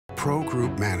Pro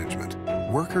Group Management.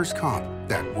 Workers' comp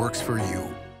that works for you.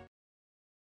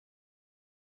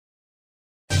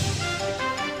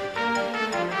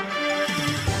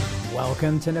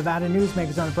 Welcome to Nevada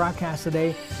Newsmakers. On the broadcast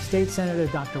today, State Senator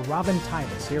Dr. Robin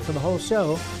Titus here for the whole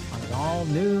show on the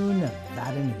all-new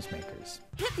Nevada Newsmakers.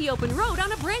 Hit the open road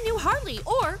on a brand new Harley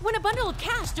or win a bundle of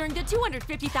cash during the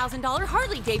 $250,000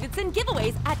 Harley-Davidson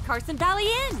giveaways at Carson Valley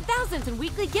Inn. Thousands in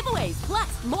weekly giveaways,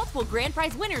 plus multiple grand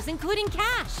prize winners including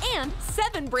cash and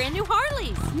 7 brand new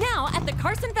Harleys. Now at the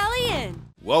Carson Valley Inn.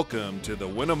 Welcome to the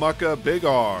Winnemucca Big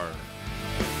R.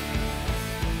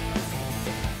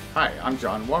 Hi, I'm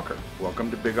John Walker.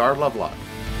 Welcome to Big R Lovelock.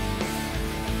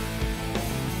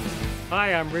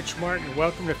 Hi, I'm Rich Martin.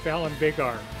 Welcome to Fallon Big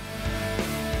R.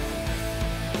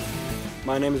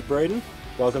 My name is Braden.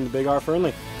 Welcome to Big R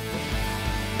Fernley.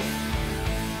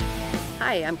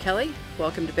 Hi, I'm Kelly.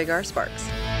 Welcome to Big R Sparks.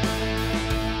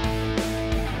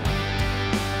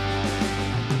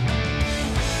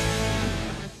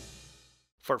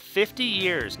 For 50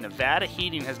 years, Nevada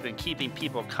Heating has been keeping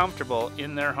people comfortable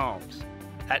in their homes.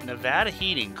 At Nevada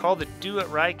Heating, call the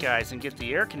do-it-right guys and get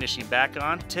the air conditioning back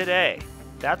on today.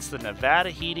 That's the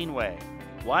Nevada Heating way.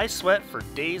 Why sweat for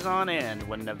days on end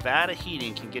when Nevada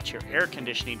Heating can get your air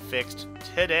conditioning fixed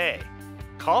today?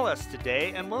 Call us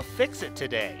today and we'll fix it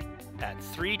today at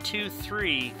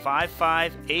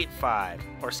 323-5585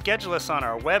 or schedule us on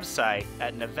our website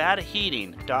at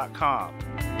nevadaheating.com.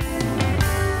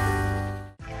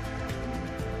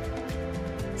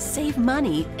 Save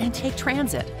money and take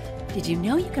transit. Did you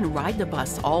know you can ride the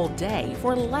bus all day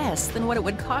for less than what it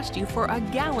would cost you for a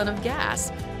gallon of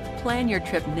gas? Plan your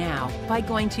trip now by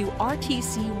going to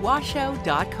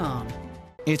rtcwashoe.com.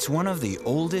 It's one of the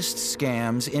oldest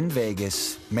scams in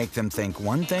Vegas. Make them think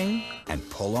one thing and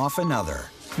pull off another.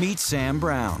 Meet Sam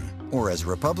Brown, or as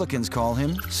Republicans call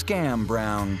him, Scam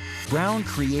Brown. Brown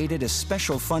created a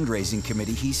special fundraising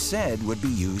committee he said would be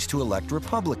used to elect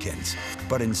Republicans.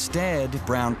 But instead,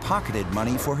 Brown pocketed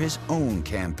money for his own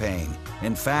campaign.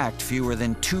 In fact, fewer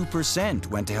than 2%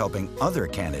 went to helping other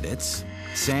candidates.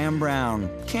 Sam Brown.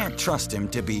 Can't trust him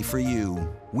to be for you.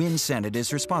 Win Senate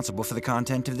is responsible for the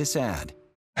content of this ad.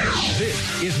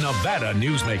 This is Nevada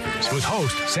Newsmakers with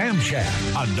host Sam Shad,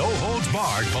 a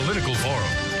no-holds-barred political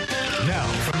forum. Now,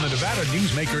 from the Nevada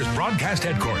Newsmakers broadcast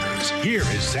headquarters, here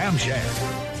is Sam Shad.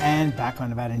 And back on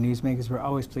Nevada Newsmakers, we're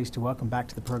always pleased to welcome back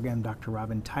to the program Dr.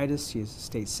 Robin Titus. She is a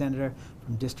state senator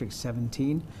from District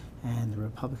 17 and the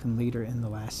Republican leader in the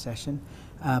last session.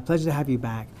 Pleasure to have you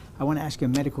back. I want to ask you a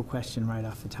medical question right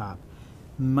off the top.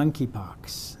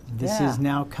 Monkeypox. This has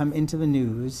now come into the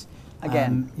news.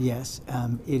 Again. Yes,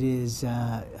 it is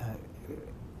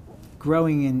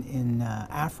growing in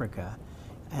Africa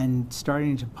and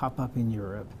starting to pop up in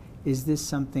Europe. Is this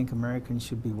something Americans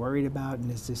should be worried about,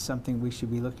 and is this something we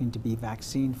should be looking to be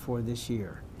vaccinated for this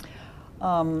year?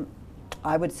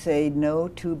 I would say no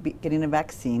to getting a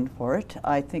vaccine for it.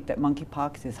 I think that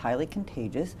monkeypox is highly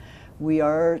contagious. We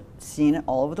are seeing it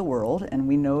all over the world, and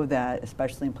we know that,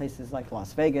 especially in places like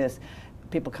Las Vegas,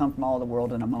 people come from all over the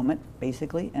world in a moment,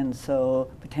 basically, and so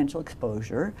potential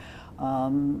exposure.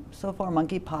 So far,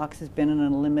 monkeypox has been in a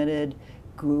limited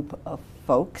group of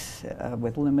folks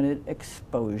with limited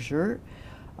exposure,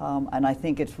 and I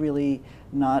think it's really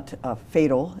not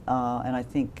fatal, and I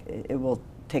think it will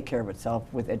take care of itself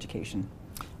with education.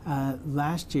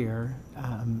 Last year,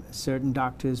 certain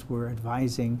doctors were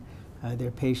advising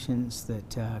their patients that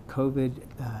COVID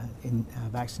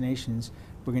vaccinations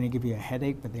were going to give you a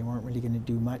headache, but they weren't really going to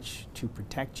do much to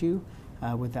protect you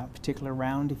with that particular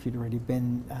round if you'd already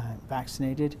been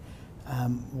vaccinated.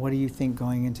 What do you think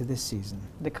going into this season?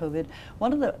 The COVID,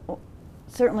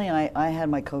 certainly I had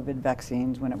my COVID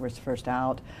vaccines when it was first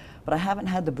out, but I haven't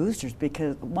had the boosters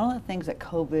because one of the things that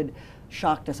COVID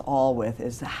shocked us all with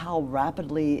is how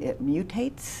rapidly it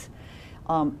mutates.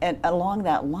 And along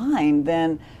that line,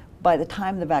 then by the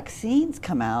time the vaccines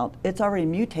come out, it's already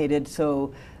mutated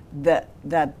so that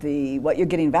what you're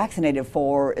getting vaccinated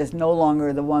for is no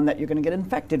longer the one that you're going to get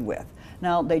infected with.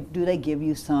 Now, they give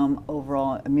you some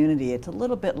overall immunity? It's a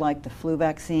little bit like the flu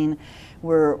vaccine,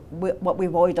 where what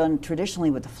we've always done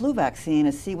traditionally with the flu vaccine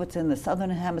is see what's in the southern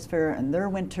hemisphere in their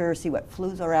winter, see what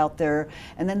flus are out there,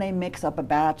 and then they mix up a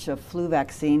batch of flu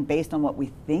vaccine based on what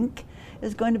we think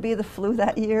is going to be the flu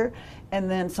that year. And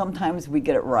then sometimes we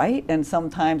get it right, and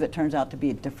sometimes it turns out to be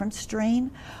a different strain.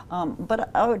 But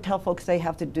I would tell folks they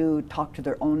have to talk to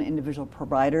their own individual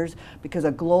providers, because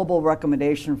a global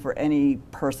recommendation for any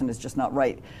person is just not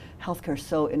right. Healthcare is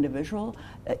so individual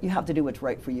that you have to do what's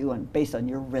right for you and based on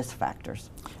your risk factors.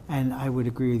 And I would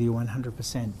agree with you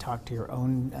 100%. Talk to your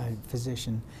own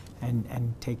physician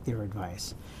and take their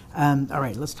advice. All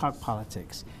right, let's talk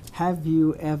politics. Have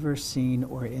you ever seen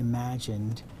or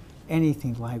imagined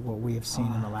anything like what we have seen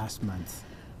in the last month?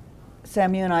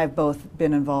 Sam, you and I have both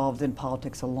been involved in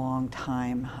politics a long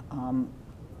time.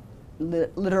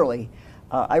 Literally,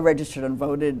 I registered and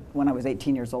voted when I was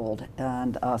 18 years old,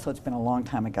 and so it's been a long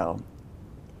time ago.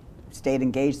 Stayed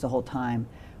engaged the whole time.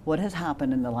 What has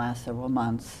happened in the last several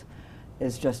months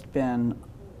has just been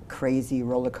a crazy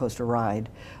roller coaster ride,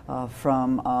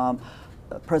 from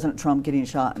President Trump getting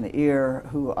shot in the ear,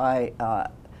 who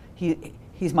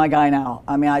he's my guy now.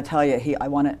 I mean, I tell you,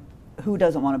 who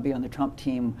doesn't want to be on the Trump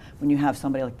team when you have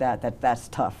somebody like that's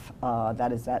tough.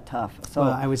 That is that tough. So,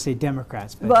 well, I would say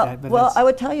Democrats. But well, I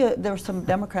would tell you there are some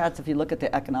Democrats, if you look at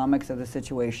the economics of the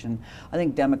situation, I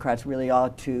think Democrats really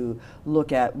ought to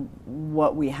look at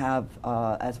what we have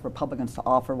as Republicans to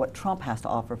offer, what Trump has to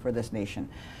offer for this nation.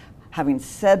 Having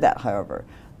said that, however,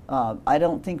 I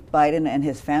don't think Biden and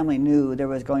his family knew there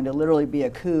was going to literally be a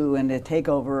coup and a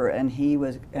takeover,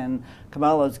 and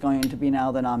Kamala is going to be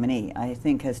now the nominee. I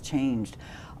think has changed.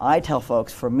 I tell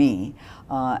folks, for me,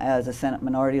 as a Senate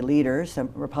Minority Leader,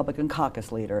 Republican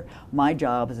caucus leader, my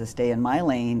job is to stay in my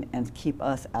lane and keep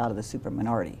us out of the super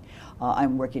minority.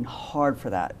 I'm working hard for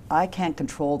that. I can't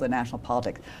control the national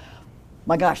politics.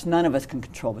 My gosh, none of us can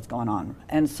control what's going on.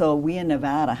 And so we in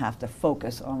Nevada have to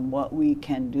focus on what we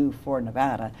can do for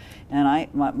Nevada.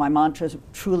 And my mantra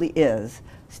truly is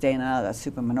staying out of that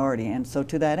super minority. And so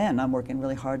to that end, I'm working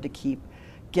really hard to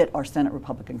get our Senate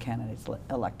Republican candidates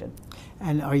elected.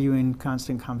 And are you in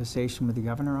constant conversation with the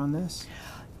governor on this?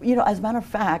 You know, as a matter of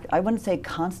fact, I wouldn't say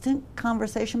constant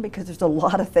conversation, because there's a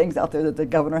lot of things out there that the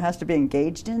governor has to be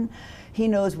engaged in. He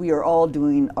knows we are all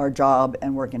doing our job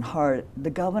and working hard. The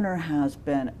governor has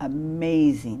been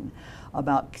amazing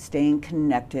about staying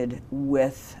connected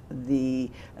with the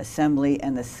Assembly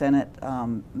and the Senate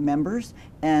members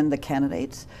and the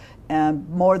candidates, and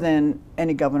more than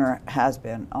any governor has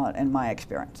been, in my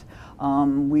experience.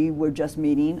 We were just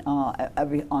meeting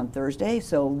on Thursday,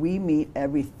 so we meet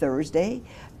every Thursday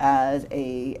as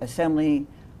a Assembly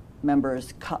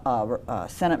members,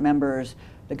 Senate members,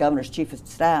 the governor's chief of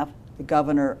staff, the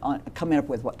governor, coming up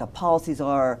with what the policies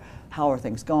are, how are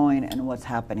things going, and what's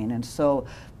happening. And so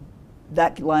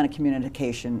that line of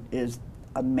communication is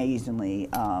amazingly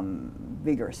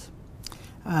vigorous.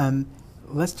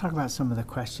 Let's talk about some of the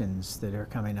questions that are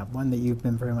coming up. One that you've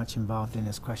been very much involved in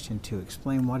is question 2.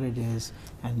 Explain what it is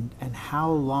and how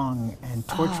long and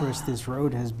torturous this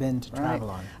road has been to travel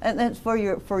on. And then for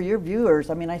your viewers,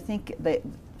 I mean, I think that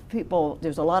people,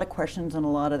 there's a lot of questions and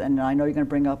and I know you're going to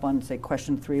bring up on, say,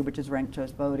 question 3, which is ranked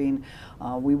choice voting.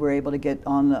 We were able to get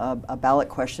on a ballot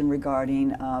question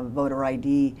regarding voter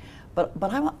ID. But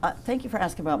thank you for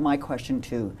asking about my question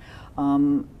 2.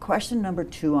 Question number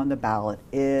 2 on the ballot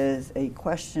is a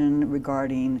question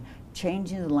regarding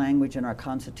changing the language in our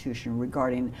Constitution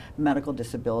regarding medical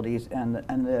disabilities and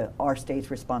our state's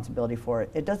responsibility for it.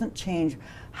 It doesn't change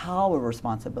how a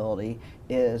responsibility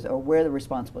is or where the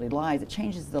responsibility lies. It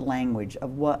changes the language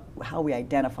of how we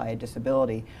identify a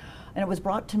disability. And it was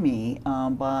brought to me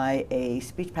by a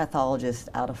speech pathologist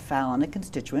out of Fallon, a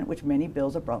constituent, which many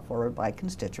bills are brought forward by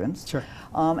constituents. Sure.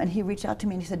 And he reached out to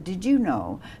me and he said, did you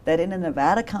know that in the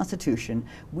Nevada Constitution,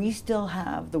 we still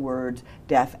have the words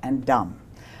deaf and dumb?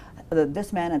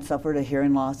 This man had suffered a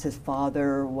hearing loss. His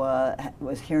father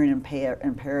was hearing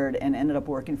impaired and ended up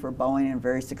working for Boeing and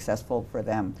very successful for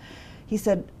them. He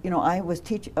said, you know, I was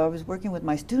working with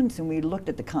my students and we looked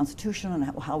at the Constitution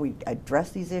and how we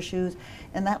address these issues,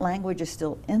 and that language is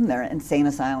still in there, insane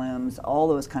asylums, all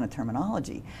those kind of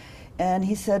terminology. And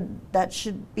he said that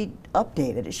should be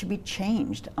updated, it should be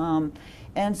changed.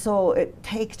 And so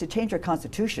to change our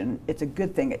Constitution, it's a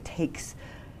good thing. It takes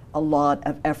a lot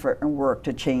of effort and work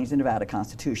to change the Nevada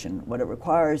Constitution. What it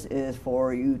requires is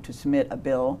for you to submit a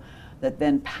bill that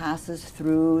then passes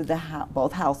through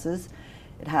both houses.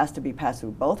 It has to be passed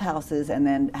through both houses and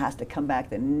then has to come back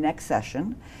the next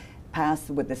session, passed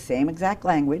with the same exact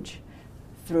language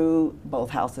through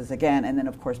both houses again, and then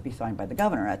of course be signed by the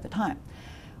governor at the time.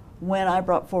 When I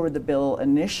brought forward the bill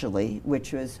initially,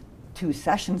 which was 2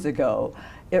 sessions ago,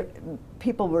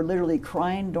 people were literally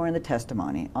crying during the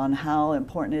testimony on how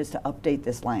important it is to update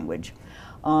this language.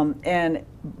 And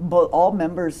all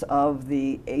members of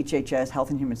the HHS, Health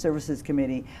and Human Services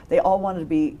Committee, they all wanted to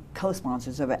be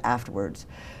co-sponsors of it afterwards.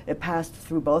 It passed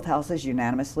through both houses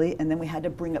unanimously, and then we had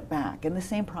to bring it back. And the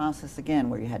same process again,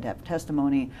 where you had to have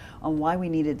testimony on why we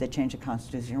needed to change the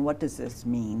Constitution, and what does this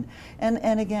mean.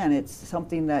 And again, it's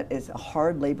something that is a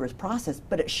hard, laborious process,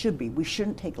 but it should be. We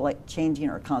shouldn't take changing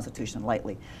our Constitution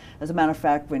lightly. As a matter of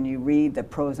fact, when you read the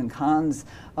pros and cons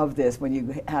of this, when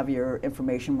you have your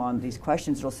information on these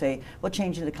questions, it'll say, well,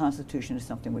 changing the Constitution is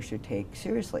something we should take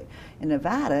seriously. In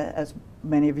Nevada, as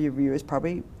many of your viewers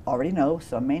probably already know,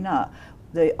 some may not,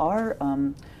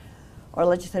 our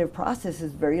legislative process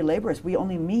is very laborious. We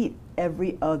only meet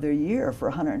every other year for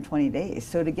 120 days.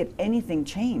 So to get anything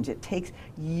changed, it takes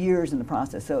years in the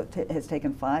process. So it has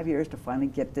taken 5 years to finally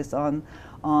get this on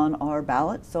our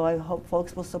ballot. So I hope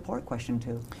folks will support question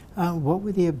 2. What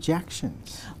were the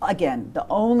objections? Again, the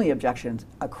only objections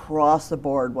across the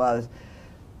board was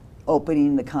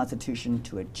opening the Constitution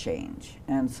to a change.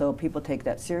 And so people take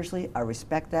that seriously. I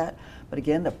respect that. But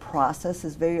again, the process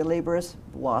is very laborious,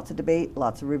 lots of debate,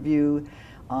 lots of review.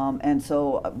 And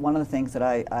so one of the things that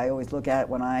I always look at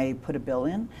when I put a bill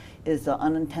in is the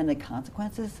unintended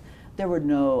consequences. There were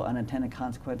no unintended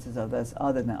consequences of this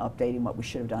other than updating what we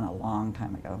should have done a long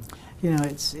time ago. You know,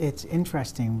 it's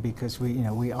interesting because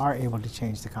we are able to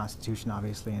change the Constitution,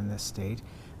 obviously, in this state.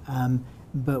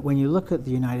 But when you look at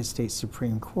the United States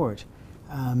Supreme Court,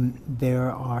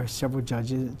 there are several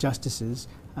justices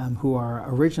who are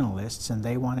originalists, and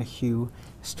they want to hew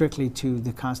strictly to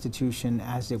the Constitution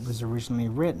as it was originally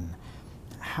written.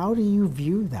 How do you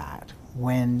view that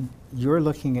when you're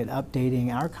looking at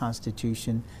updating our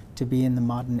Constitution to be in the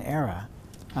modern era?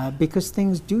 Because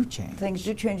things do change. Things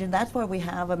do change, and that's why we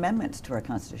have amendments to our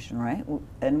Constitution, right?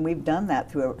 And we've done that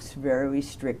through a very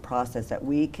strict process that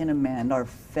we can amend our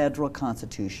federal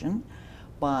Constitution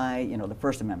by, the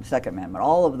First Amendment, Second Amendment,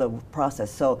 all of the process.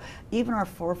 So even our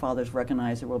forefathers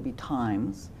recognized there will be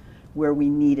times where we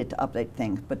needed to update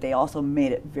things, but they also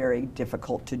made it very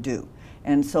difficult to do.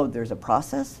 And so there's a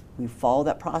process. We follow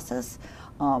that process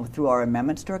through our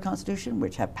amendments to our Constitution,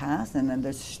 which have passed, and then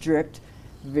there's strict,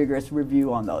 vigorous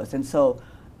review on those. And so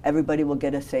everybody will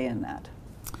get a say in that.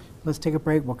 Let's take a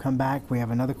break. We'll come back. We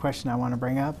have another question I want to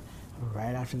bring up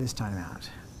right after this timeout.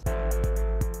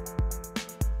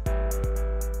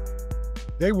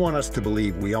 They want us to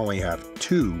believe we only have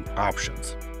 2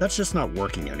 options. That's just not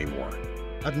working anymore.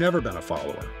 I've never been a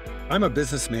follower. I'm a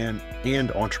businessman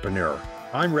and entrepreneur.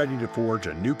 I'm ready to forge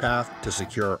a new path to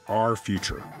secure our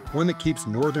future, one that keeps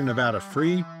Northern Nevada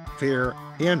free, fair,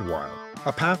 and wild.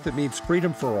 A path that means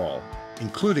freedom for all,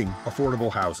 including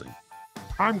affordable housing.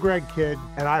 I'm Greg Kidd,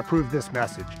 and I approve this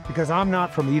message because I'm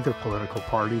not from either political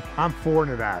party. I'm for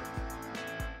Nevada.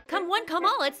 Come one, come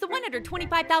all, it's the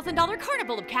 $125,000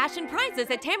 carnival of cash and prizes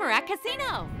at Tamarack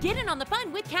Casino. Get in on the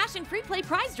fun with cash and free play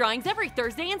prize drawings every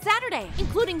Thursday and Saturday,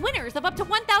 including winners of up to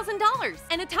 $1,000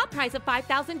 and a top prize of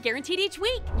 $5,000 guaranteed each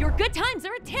week. Your good times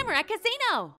are at Tamarack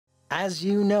Casino. As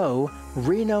you know,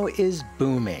 Reno is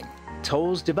booming.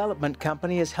 Toll's development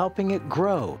company is helping it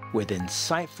grow with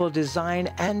insightful design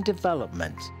and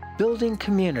development, building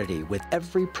community with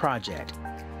every project,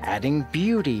 adding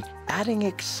beauty, adding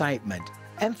excitement,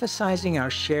 emphasizing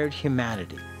our shared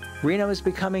humanity. Reno is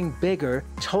becoming bigger.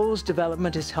 Toll's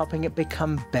development is helping it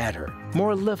become better,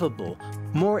 more livable,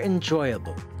 more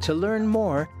enjoyable. To learn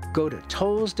more, go to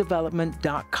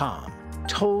tollsdevelopment.com.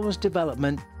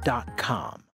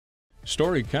 tollsdevelopment.com.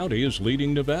 Story County is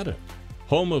leading Nevada.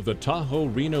 Home of the Tahoe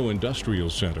Reno Industrial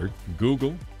Center,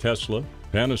 Google, Tesla,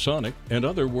 Panasonic, and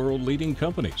other world-leading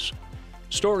companies.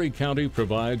 Story County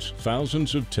provides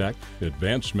thousands of tech,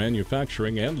 advanced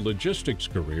manufacturing, and logistics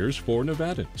careers for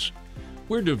Nevadans.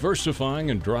 We're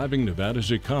diversifying and driving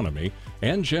Nevada's economy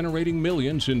and generating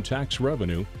millions in tax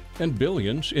revenue and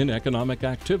billions in economic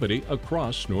activity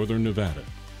across northern Nevada.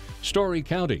 Story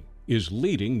County is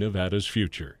leading Nevada's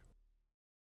future.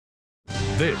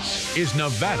 This is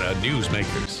Nevada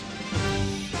Newsmakers.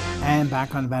 And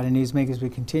back on Nevada Newsmakers, we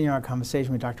continue our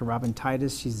conversation with Dr. Robin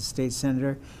Titus. She's a state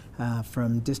senator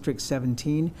from District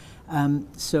 17.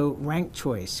 So ranked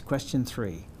choice, question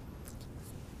 3.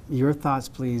 Your thoughts,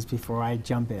 please, before I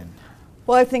jump in.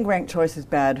 Well, I think ranked choice is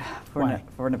bad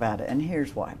for Nevada, and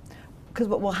here's why. Because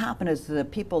what will happen is the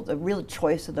real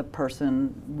choice of the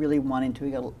person really wanting to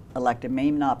get elected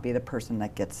may not be the person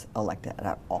that gets elected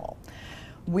at all.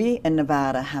 We in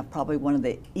Nevada have probably one of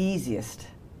the easiest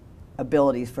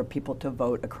abilities for people to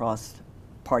vote across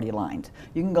party lines.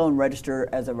 You can go and register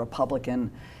as a Republican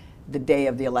the day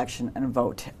of the election and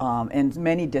vote. In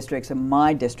many districts, in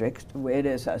my district, it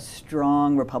is a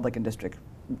strong Republican district,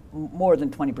 more than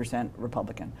 20%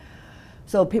 Republican.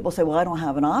 So people say, well, I don't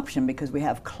have an option because we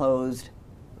have closed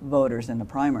voters in the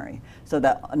primary. So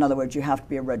that, in other words, you have to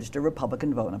be a registered Republican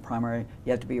to vote in the primary.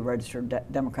 You have to be a registered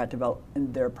Democrat to vote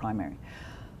in their primary.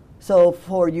 So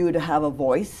for you to have a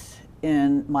voice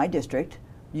in my district,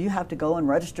 you have to go and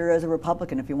register as a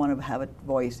Republican if you want to have a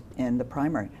voice in the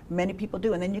primary. Many people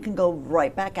do, and then you can go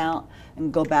right back out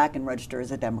and go back and register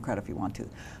as a Democrat if you want to.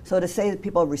 So to say that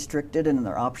people are restricted in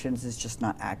their options is just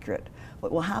not accurate.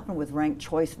 What will happen with ranked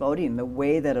choice voting, the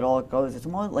way that it all goes, it's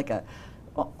more like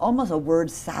almost a word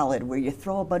salad where you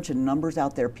throw a bunch of numbers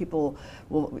out there. People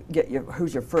will get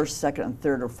who's your first, second, and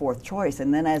third or fourth choice,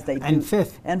 and then as they do, and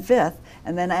fifth,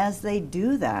 and then as they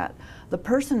do that, the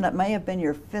person that may have been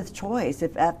your fifth choice,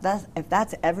 if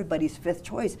that's everybody's fifth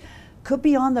choice, could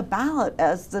be on the ballot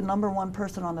as the #1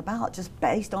 person on the ballot, just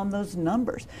based on those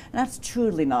numbers. And that's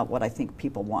truly not what I think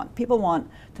people want. People want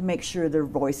to make sure their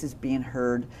voice is being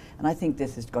heard, and I think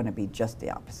this is going to be just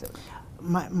the opposite.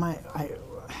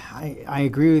 I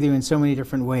agree with you in so many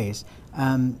different ways.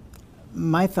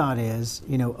 My thought is,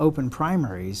 open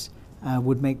primaries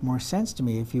would make more sense to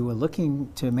me if you were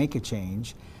looking to make a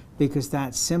change, because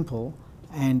that's simple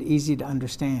and easy to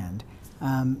understand.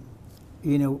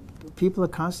 People are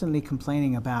constantly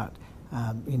complaining about,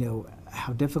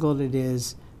 how difficult it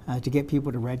is to get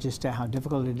people to register, how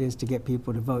difficult it is to get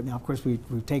people to vote. Now, of course,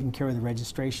 we've taken care of the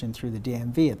registration through the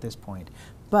DMV at this point,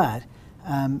 but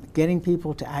getting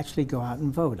people to actually go out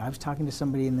and vote. I was talking to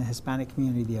somebody in the Hispanic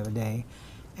community the other day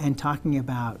and talking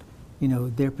about,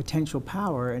 their potential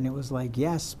power, and it was like,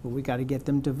 yes, but we got to get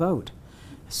them to vote.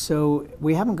 So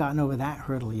we haven't gotten over that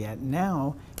hurdle yet.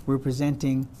 Now we're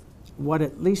presenting what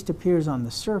at least appears on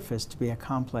the surface to be a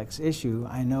complex issue.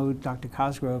 I know Dr.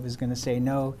 Cosgrove is going to say,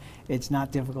 no, it's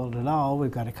not difficult at all.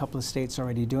 We've got a couple of states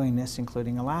already doing this,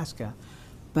 including Alaska.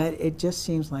 But it just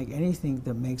seems like anything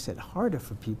that makes it harder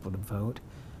for people to vote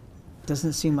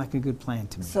doesn't seem like a good plan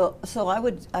to me. So I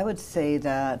would say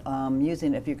that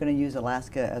if you're going to use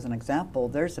Alaska as an example,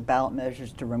 there's ballot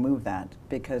measures to remove that,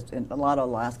 because a lot of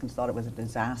Alaskans thought it was a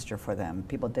disaster for them.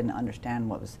 People didn't understand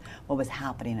what was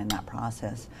happening in that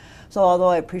process. So although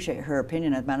I appreciate her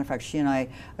opinion, as a matter of fact, she and I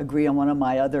agree on one of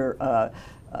my other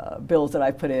bills that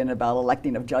I put in about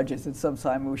electing of judges, and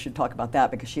sometime we should talk about that,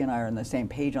 because she and I are on the same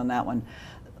page on that one.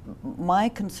 My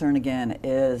concern again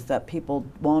is that people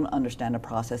won't understand the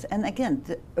process, and again,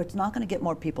 it's not going to get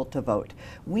more people to vote.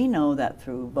 We know that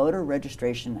through voter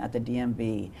registration at the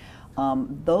DMV,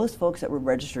 those folks that were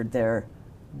registered there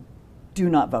do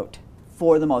not vote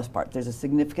for the most part. There's a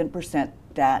significant percent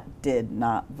that did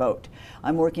not vote.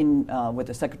 I'm working with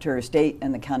the Secretary of State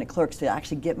and the county clerks to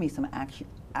actually get me some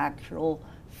actual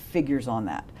figures on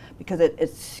that, because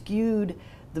it skewed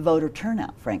the voter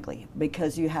turnout, frankly,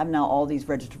 because you have now all these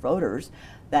registered voters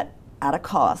that, at a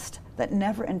cost, that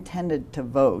never intended to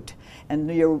vote, and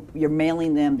you're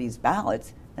mailing them these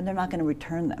ballots, and they're not going to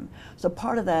return them. So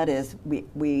part of that is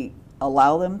we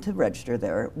allow them to register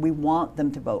there. We want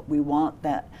them to vote. We want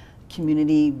that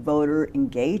community voter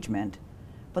engagement,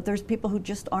 but there's people who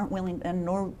just aren't willing and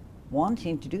nor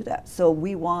wanting to do that. So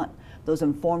we want those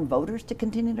informed voters to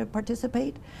continue to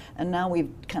participate, and now we've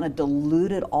kind of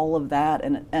diluted all of that,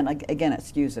 and again, it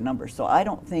skews the numbers. So I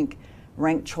don't think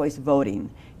ranked choice voting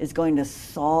is going to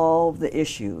solve the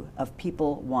issue of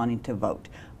people wanting to vote.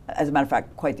 As a matter of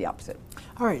fact, quite the opposite.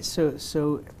 All right,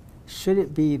 so should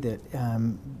it be that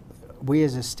we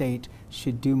as a state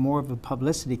should do more of a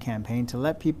publicity campaign to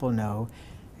let people know,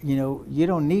 you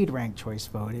don't need ranked choice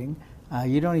voting,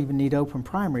 you don't even need open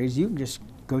primaries, you can just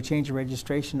go change your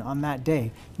registration on that day.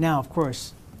 Now, of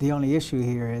course, the only issue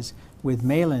here is with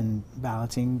mail-in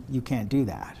balloting, you can't do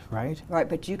that, right? Right,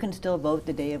 but you can still vote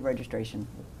the day of registration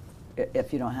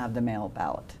if you don't have the mail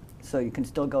ballot. So you can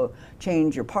still go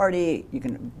change your party, you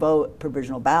can vote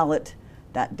provisional ballot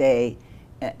that day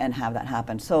and have that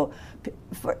happen. So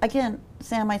again,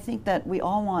 Sam, I think that we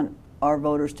all want our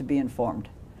voters to be informed,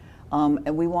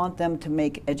 and we want them to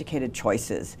make educated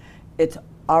choices. It's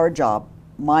our job,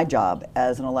 my job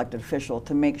as an elected official,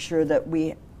 to make sure that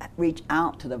we reach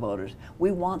out to the voters.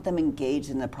 We want them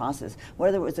engaged in the process,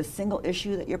 whether it was a single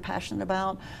issue that you're passionate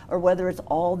about, or whether it's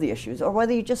all the issues, or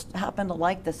whether you just happen to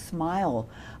like the smile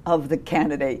of the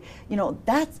candidate.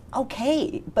 That's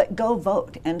okay, but go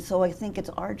vote. And so I think it's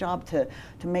our job to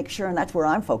make sure, and that's where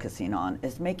I'm focusing on,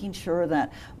 is making sure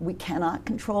that we cannot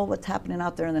control what's happening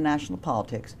out there in the national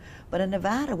politics. But in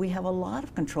Nevada, we have a lot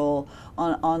of control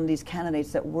on these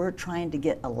candidates that we're trying to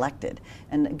get elected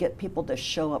and get people to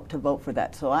show up to vote for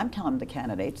that. So I'm telling the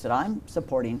candidates that I'm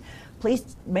supporting,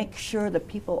 please make sure that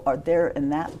people are there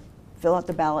and that fill out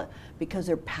the ballot because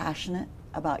they're passionate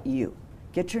about you.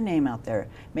 Get your name out there.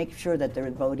 Make sure that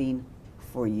they're voting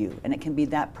for you. And it can be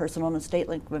that personal in a state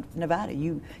like Nevada.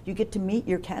 You get to meet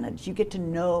your candidates. You get to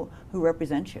know who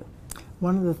represents you.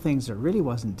 One of the things that really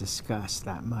wasn't discussed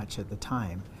that much at the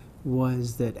time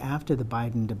was that after the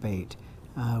Biden debate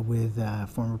with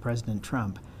former President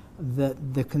Trump,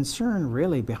 that the concern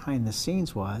really behind the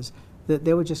scenes was that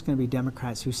there were just going to be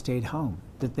Democrats who stayed home,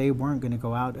 that they weren't going to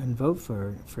go out and vote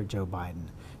for Joe Biden.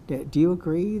 Do you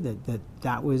agree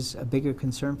that was a bigger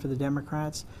concern for the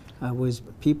Democrats? Was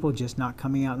people just not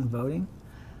coming out and voting?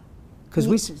 Because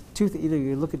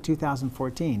you look at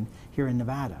 2014 here in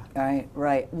Nevada.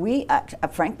 Right.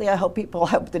 Frankly, I hope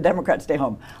the Democrats stay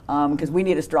home because we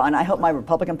need a straw. And I hope my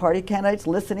Republican Party candidates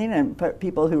listening and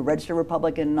people who register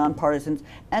Republican, nonpartisans,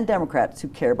 and Democrats who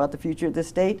care about the future of this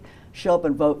state show up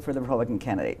and vote for the Republican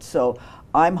candidates. So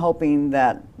I'm hoping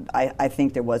that I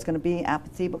think there was going to be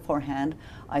apathy beforehand.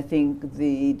 I think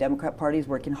the Democrat Party is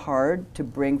working hard to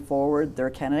bring forward their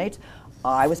candidates.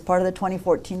 I was part of the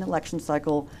 2014 election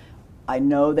cycle. I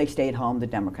know they stayed home, the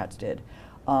Democrats did.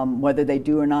 Whether they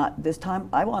do or not this time,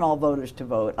 I want all voters to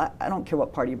vote. I don't care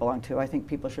what party you belong to. I think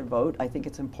people should vote. I think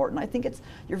it's important. I think it's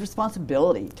your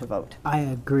responsibility to vote. I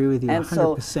agree with you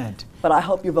 100%. But I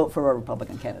hope you vote for our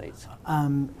Republican candidates.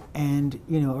 And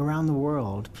around the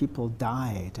world, people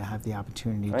die to have the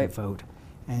opportunity to vote.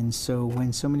 And so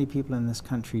when so many people in this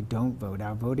country don't vote,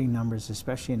 our voting numbers,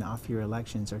 especially in off-year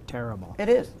elections, are terrible. It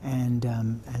is. And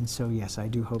so, yes, I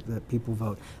do hope that people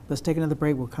vote. Let's take another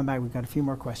break. We'll come back. We've got a few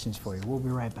more questions for you. We'll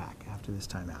be right back after this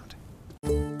time out.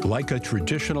 Like a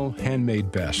traditional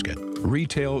handmade basket,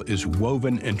 retail is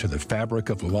woven into the fabric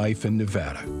of life in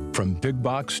Nevada. From big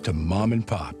box to mom and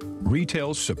pop,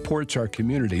 retail supports our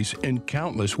communities in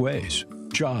countless ways.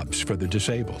 Jobs for the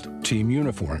disabled, team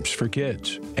uniforms for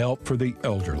kids, help for the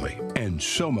elderly, and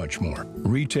so much more.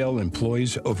 Retail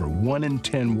employs over 1 in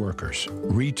 10 workers.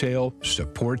 Retail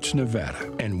supports Nevada,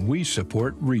 and we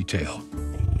support retail.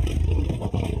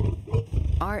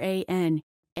 RANNV.org.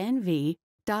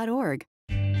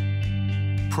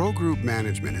 Pro Group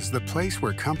Management is the place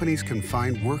where companies can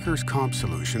find workers' comp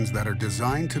solutions that are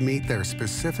designed to meet their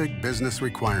specific business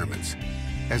requirements.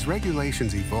 As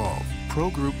regulations evolve, Pro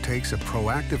Group takes a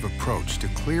proactive approach to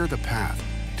clear the path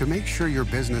to make sure your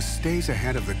business stays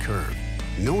ahead of the curve.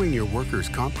 Knowing your workers'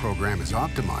 comp program is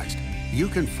optimized, you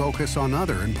can focus on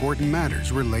other important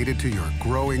matters related to your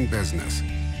growing business.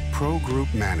 Pro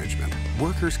Group Management,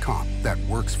 workers' comp that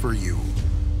works for you.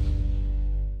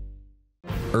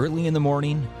 Early in the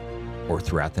morning or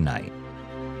throughout the night,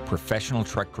 professional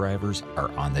truck drivers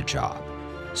are on the job,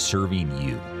 serving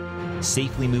you,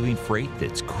 safely moving freight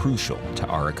that's crucial to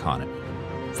our economy.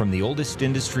 From the oldest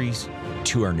industries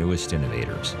to our newest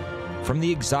innovators, from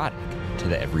the exotic to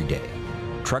the everyday,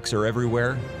 trucks are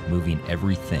everywhere, moving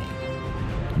everything.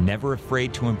 Never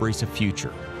afraid to embrace a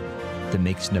future that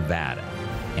makes Nevada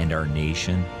and our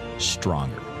nation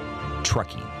stronger.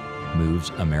 Trucking moves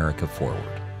America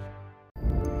forward.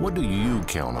 What do you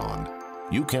count on?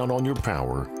 You count on your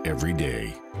power every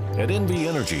day. At NV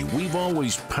Energy, we've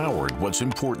always powered what's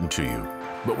important to you,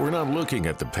 but we're not looking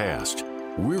at the past.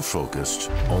 We're focused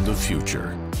on the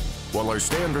future. While our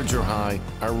standards are high,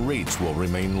 our rates will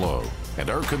remain low, and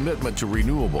our commitment to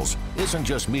renewables isn't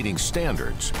just meeting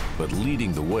standards, but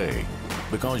leading the way,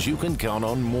 because you can count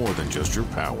on more than just your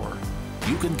power.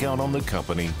 You can count on the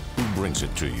company who brings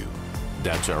it to you.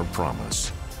 That's our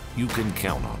promise. You can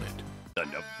count on it. The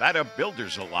Nevada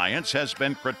Builders Alliance has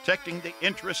been protecting the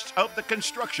interests of the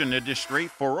construction industry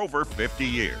for over 50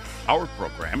 years. Our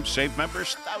programs save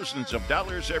members thousands of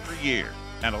dollars every year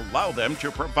and allow them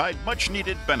to provide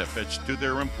much-needed benefits to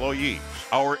their employees.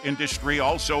 Our industry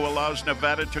also allows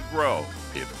Nevada to grow.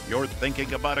 If you're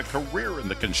thinking about a career in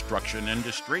the construction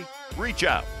industry, reach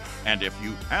out. And if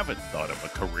you haven't thought of a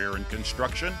career in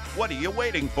construction, what are you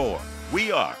waiting for?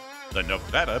 We are the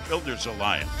Nevada Builders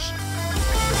Alliance.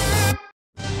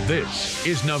 This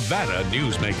is Nevada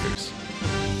Newsmakers.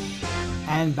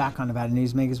 And back on Nevada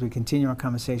Newsmakers, we continue our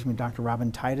conversation with Dr.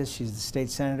 Robin Titus. She's the state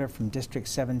senator from District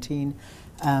 17.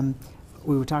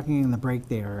 We were talking in the break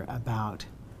there about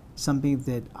something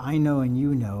that I know and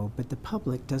you know, but the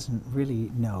public doesn't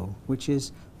really know, which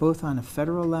is both on a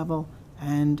federal level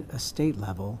and a state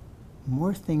level,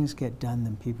 more things get done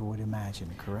than people would imagine,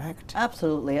 correct?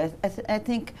 Absolutely. I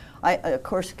think I, of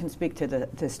course, can speak to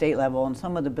the state level, and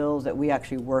some of the bills that we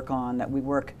actually work on, that we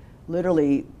work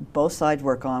literally both sides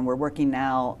work on. We're working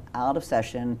now out of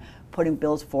session, putting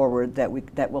bills forward that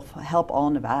will help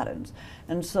all Nevadans.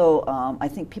 And so I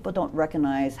think people don't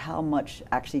recognize how much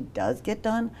actually does get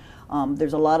done.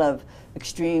 There's a lot of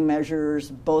extreme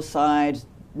measures, both sides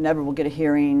never will get a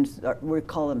hearing. We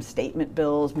call them statement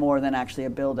bills more than actually a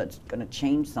bill that's going to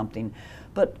change something.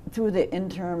 But through the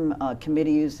interim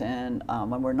committees and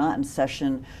when we're not in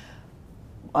session,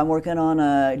 I'm working on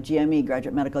a GME,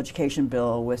 Graduate Medical Education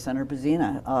bill, with Senator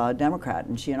Buzina, a Democrat,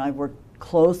 and she and I worked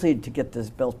closely to get this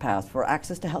bill passed for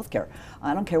access to health care.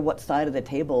 I don't care what side of the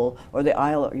table or the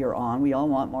aisle you're on, we all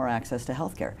want more access to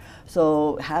health care.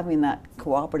 So having that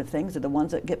cooperative things are the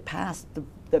ones that get passed.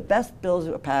 The best bills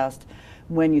are passed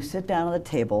when you sit down at the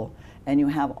table and you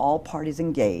have all parties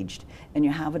engaged and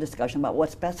you have a discussion about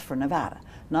what's best for Nevada,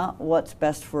 not what's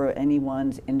best for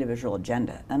anyone's individual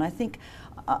agenda. And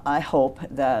I hope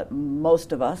that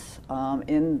most of us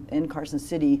in Carson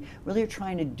City really are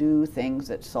trying to do things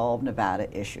that solve Nevada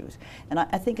issues. And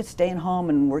I think it's staying home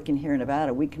and working here in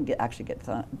Nevada, we can actually get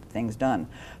things done.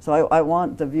 So I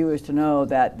want the viewers to know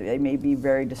that they may be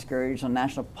very discouraged on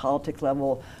national politics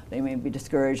level, they may be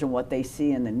discouraged on what they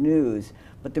see in the news,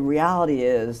 but the reality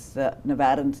is that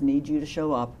Nevadans need you to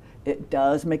show up. It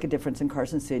does make a difference in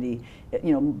Carson City.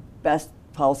 Best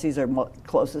policies are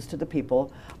closest to the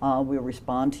people. We'll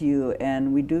respond to you,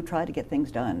 and we do try to get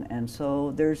things done. And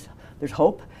so there's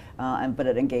hope, but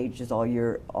it engages all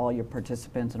your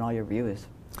participants and all your viewers.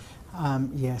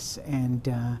 Yes, and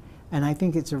I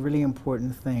think it's a really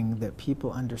important thing that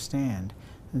people understand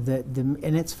that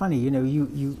and it's funny,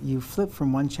 you flip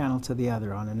from one channel to the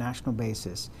other on a national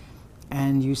basis,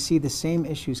 and you see the same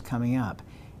issues coming up.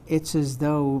 It's as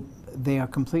though they are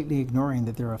completely ignoring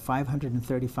that there are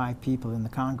 535 people in the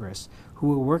Congress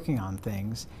who are working on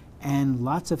things, and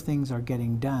lots of things are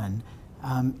getting done.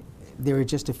 There are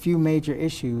just a few major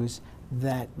issues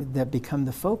that become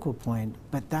the focal point,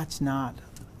 but that's not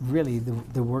really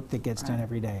the work that gets done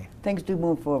every day. Things do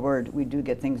move forward. We do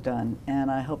get things done,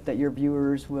 and I hope that your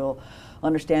viewers will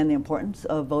understand the importance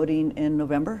of voting in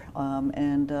November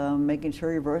and making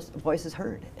sure your voice is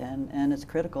heard. And it's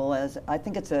critical, as I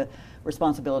think it's a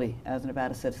responsibility as a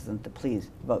Nevada citizen to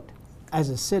please vote. As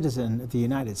a citizen of the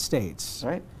United States,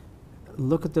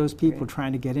 look at those people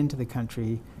trying to get into the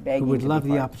country who would love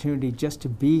the opportunity just to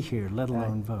be here, let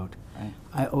alone vote.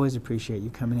 I always appreciate you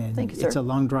coming in. Thank you, sir. It's a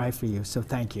long drive for you, so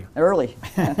thank you. Early.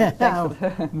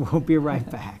 We'll be right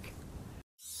back.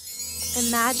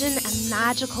 Imagine a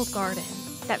magical garden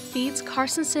that feeds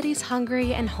Carson City's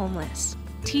hungry and homeless,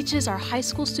 teaches our high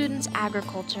school students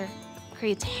agriculture,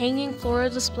 creates hanging floral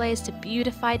displays to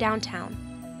beautify downtown,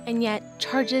 and yet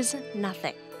charges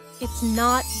nothing. It's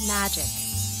not magic.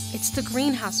 It's the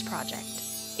Greenhouse Project.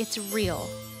 It's real,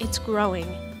 it's growing,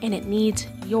 and it needs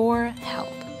your help.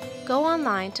 Go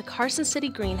online to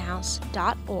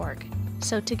carsoncitygreenhouse.org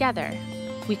so together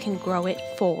we can grow it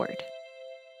forward.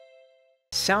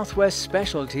 Southwest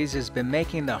Specialties has been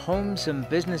making the homes and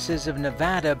businesses of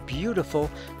Nevada beautiful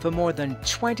for more than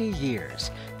 20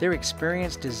 years. Their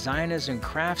experienced designers and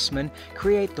craftsmen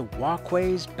create the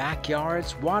walkways,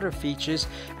 backyards, water features,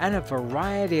 and a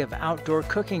variety of outdoor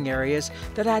cooking areas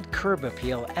that add curb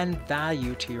appeal and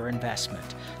value to your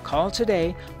investment. Call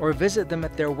today or visit them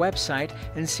at their website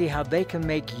and see how they can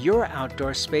make your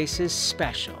outdoor spaces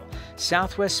special.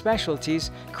 Southwest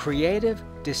Specialties, creative,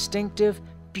 distinctive,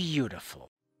 beautiful.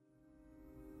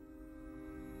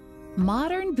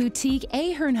 Modern boutique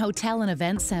Ahern Hotel and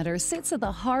Event Center sits at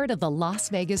the heart of the Las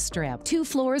Vegas Strip. 2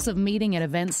 floors of meeting and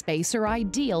event space are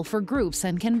ideal for groups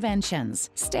and conventions.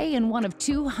 Stay in one of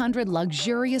 200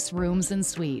 luxurious rooms and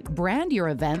suites. Brand your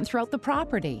event throughout the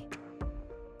property.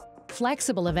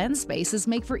 Flexible event spaces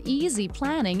make for easy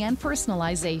planning and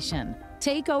personalization.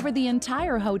 Take over the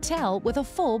entire hotel with a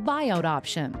full buyout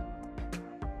option.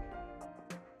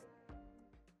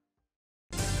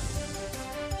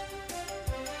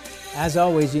 As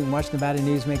always, you can watch Nevada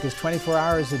Newsmakers 24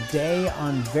 hours a day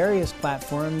on various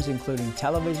platforms, including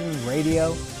television, radio,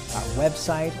 our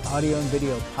website, audio and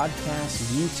video podcasts,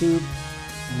 YouTube.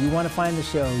 If you want to find the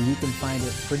show, you can find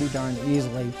it pretty darn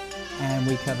easily. And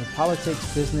we cover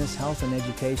politics, business, health, and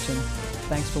education.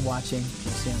 Thanks for watching.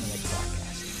 We'll see you on the next one.